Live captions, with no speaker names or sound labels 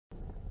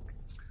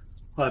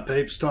Hi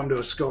peeps, time to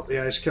escort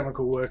the Ace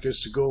Chemical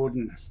workers to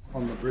Gordon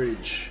on the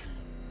bridge.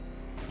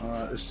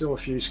 Alright, there's still a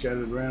few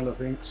scattered around I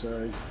think,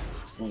 so...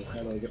 Well,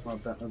 how do I get my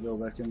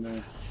Batmobile back in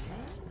there?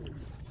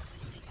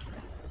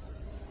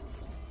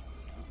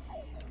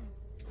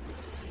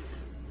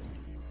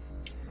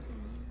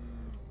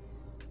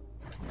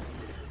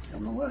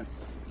 Come away.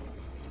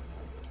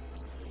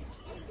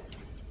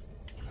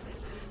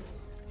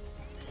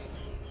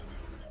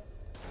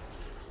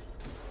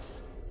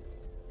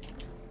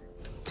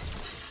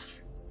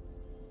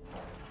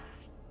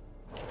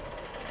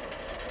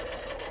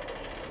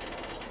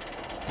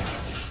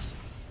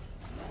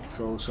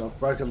 Cool, so I've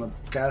broken the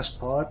gas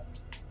pipe.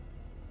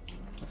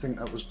 I think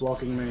that was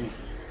blocking me.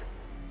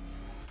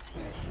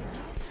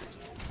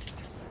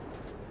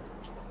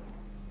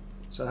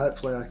 So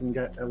hopefully I can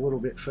get a little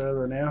bit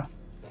further now.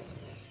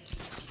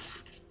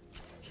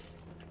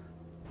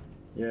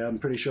 Yeah, I'm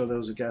pretty sure there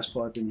was a gas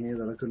pipe in here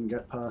that I couldn't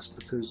get past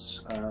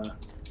because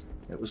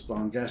it was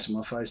blowing gas in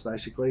my face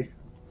basically.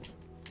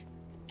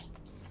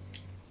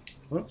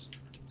 Whoops,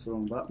 it's the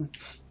wrong button.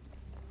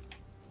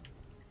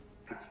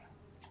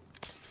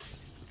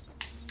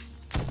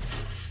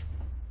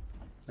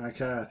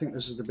 Okay, I think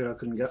this is the bit I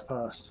couldn't get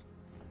past.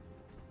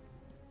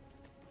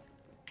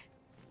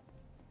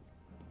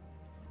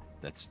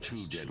 That's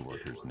 2 dead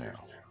workers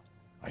now.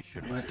 I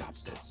should have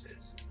stopped this.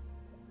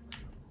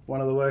 One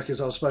of the workers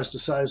I was supposed to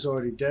save is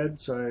already dead,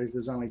 so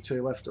there's only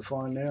 2 left to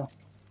find now.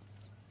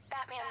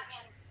 Batman,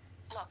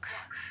 look,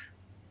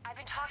 I've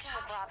been talking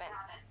with Robin.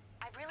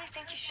 I really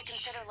think you should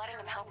consider letting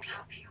him help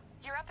you.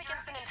 You're up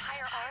against an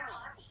entire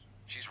army.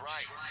 She's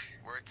right.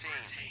 We're a team.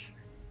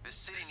 This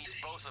city needs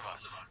both of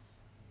us.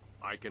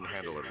 I can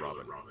handle it,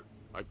 Robin.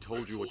 I've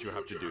told you what you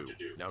have to do.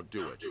 Now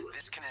do it.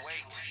 This can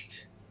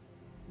wait.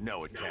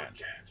 No, it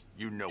can't.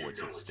 You know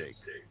what's at stake.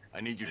 I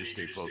need you to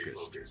stay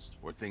focused,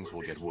 or things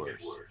will get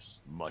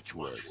worse. Much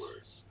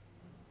worse.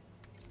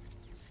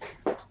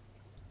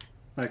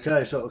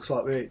 Okay, so it looks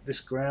like this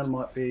ground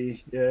might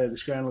be... Yeah,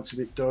 this ground looks a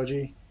bit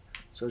dodgy.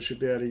 So I should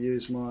be able to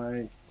use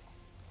my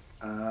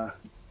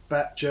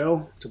bat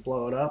gel to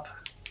blow it up.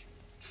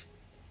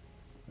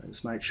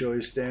 Just make sure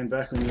you stand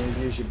back when you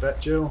use your bat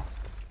gel.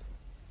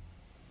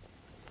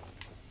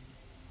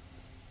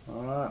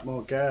 Alright,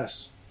 more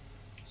gas.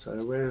 So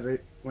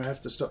we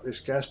have to stop this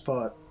gas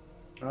pipe.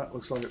 Right,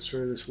 looks like it's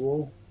through this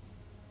wall.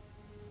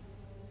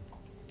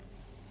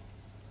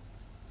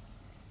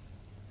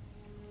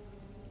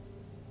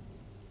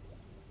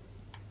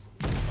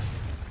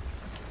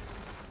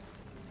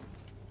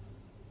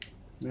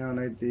 Now I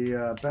need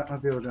the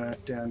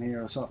Batmobile down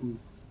here or something.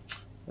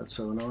 That's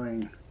so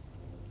annoying.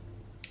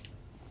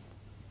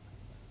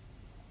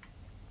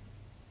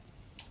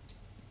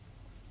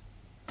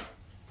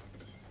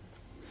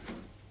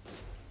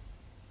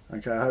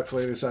 Okay,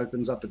 hopefully this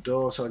opens up a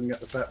door so I can get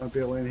the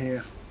Batmobile in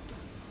here.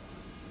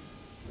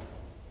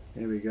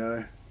 Here we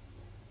go.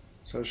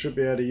 So I should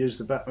be able to use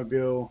the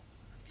Batmobile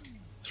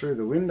through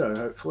the window,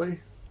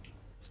 hopefully.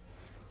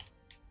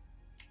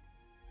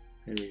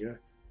 Here we go.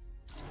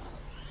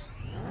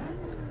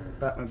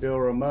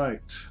 Batmobile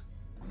remote.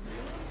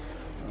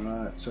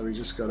 Alright, so we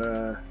just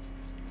gotta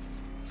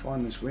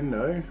find this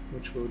window,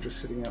 which we were just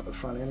sitting out the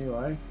front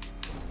anyway.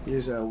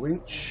 Use our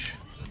winch.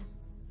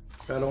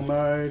 Battle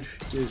mode,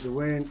 use the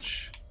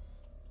winch.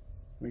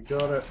 We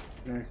got it.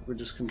 Now we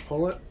just can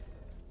pull it.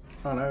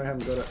 Oh no, we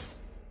haven't got it.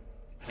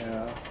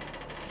 Yeah.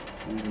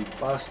 And we can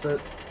bust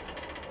it.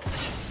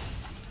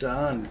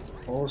 Done.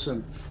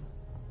 Awesome.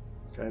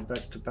 Okay,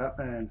 back to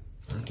Batman.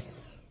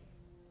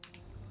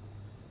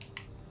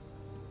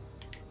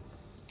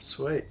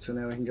 Sweet, so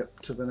now we can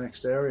get to the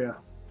next area.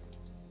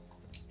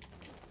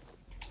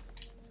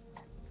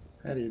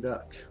 How do you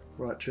duck?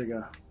 Right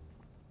trigger.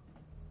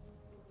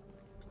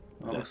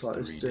 Oh, looks like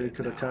this dude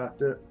could have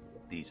carked it.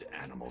 These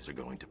animals are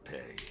going to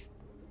pay.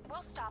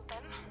 We'll stop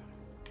them.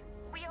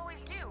 We always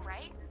do,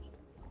 right?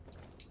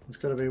 There's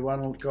got to be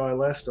one guy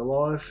left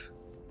alive.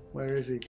 Where is he?